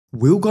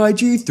We'll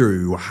guide you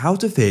through how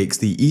to fix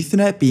the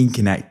Ethernet being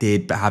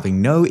connected but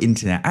having no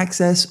internet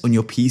access on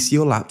your PC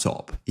or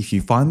laptop. If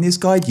you find this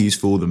guide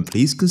useful, then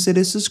please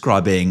consider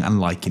subscribing and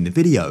liking the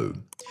video.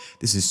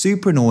 This is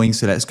super annoying,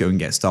 so let's go and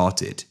get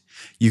started.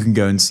 You can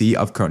go and see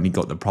I've currently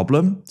got the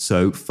problem.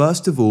 So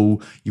first of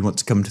all, you want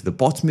to come to the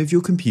bottom of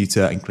your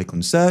computer and click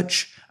on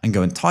search and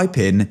go and type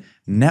in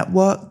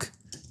network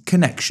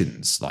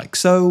connections like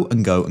so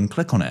and go and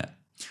click on it.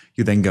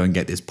 You then go and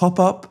get this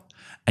pop-up.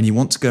 And you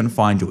want to go and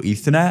find your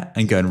Ethernet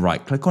and go and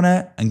right click on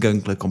it and go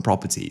and click on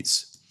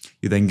properties.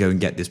 You then go and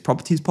get this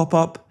properties pop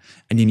up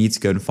and you need to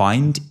go and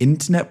find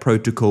Internet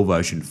Protocol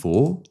version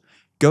 4.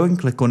 Go and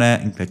click on it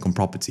and click on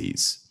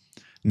properties.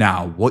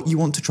 Now, what you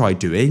want to try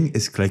doing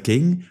is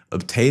clicking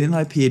obtain an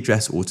IP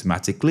address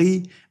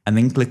automatically and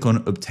then click on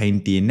obtain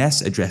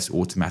DNS address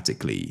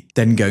automatically.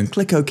 Then go and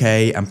click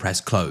OK and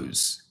press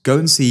close. Go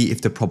and see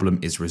if the problem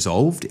is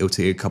resolved. It'll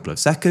take a couple of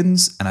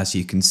seconds and as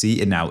you can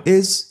see it now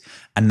is.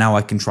 And now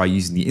I can try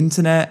using the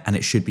internet and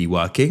it should be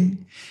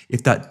working.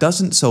 If that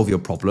doesn't solve your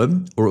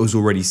problem or it was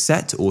already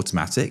set to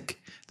automatic,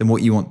 then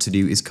what you want to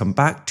do is come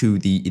back to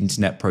the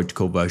Internet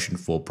Protocol version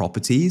 4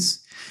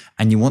 properties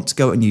and you want to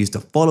go and use the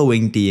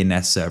following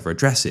DNS server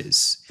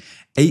addresses: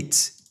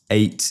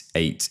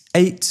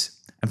 8888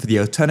 and for the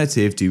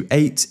alternative do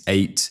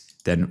 88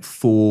 then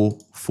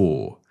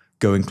 44.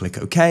 Go and click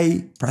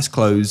OK, press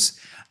close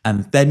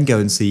and then go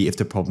and see if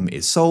the problem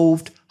is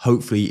solved.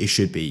 Hopefully it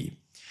should be.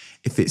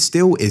 If it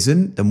still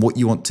isn't, then what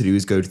you want to do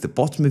is go to the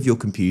bottom of your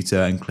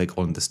computer and click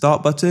on the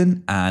start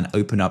button and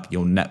open up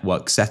your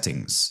network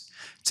settings.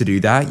 To do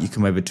that, you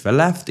come over to the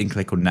left and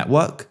click on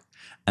network.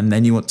 And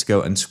then you want to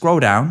go and scroll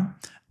down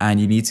and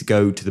you need to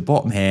go to the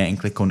bottom here and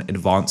click on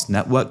advanced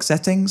network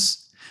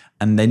settings.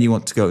 And then you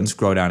want to go and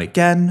scroll down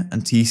again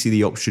until you see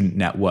the option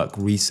network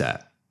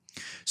reset.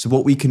 So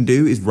what we can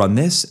do is run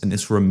this and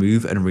this will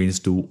remove and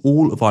reinstall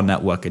all of our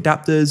network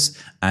adapters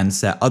and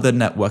set other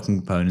networking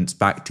components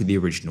back to the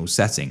original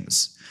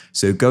settings.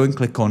 So go and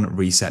click on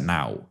reset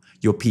now.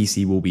 Your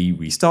PC will be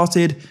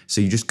restarted,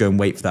 so you just go and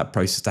wait for that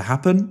process to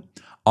happen.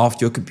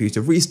 After your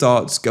computer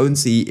restarts, go and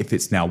see if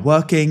it's now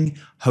working.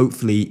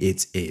 Hopefully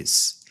it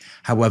is.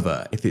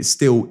 However, if it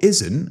still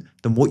isn't,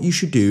 then what you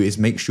should do is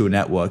make sure your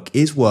network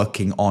is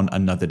working on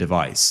another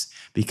device,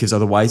 because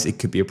otherwise it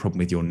could be a problem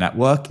with your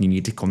network and you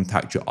need to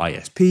contact your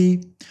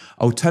ISP.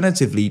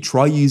 Alternatively,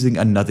 try using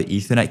another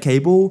Ethernet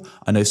cable.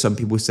 I know some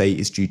people say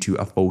it's due to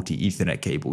a faulty Ethernet cable.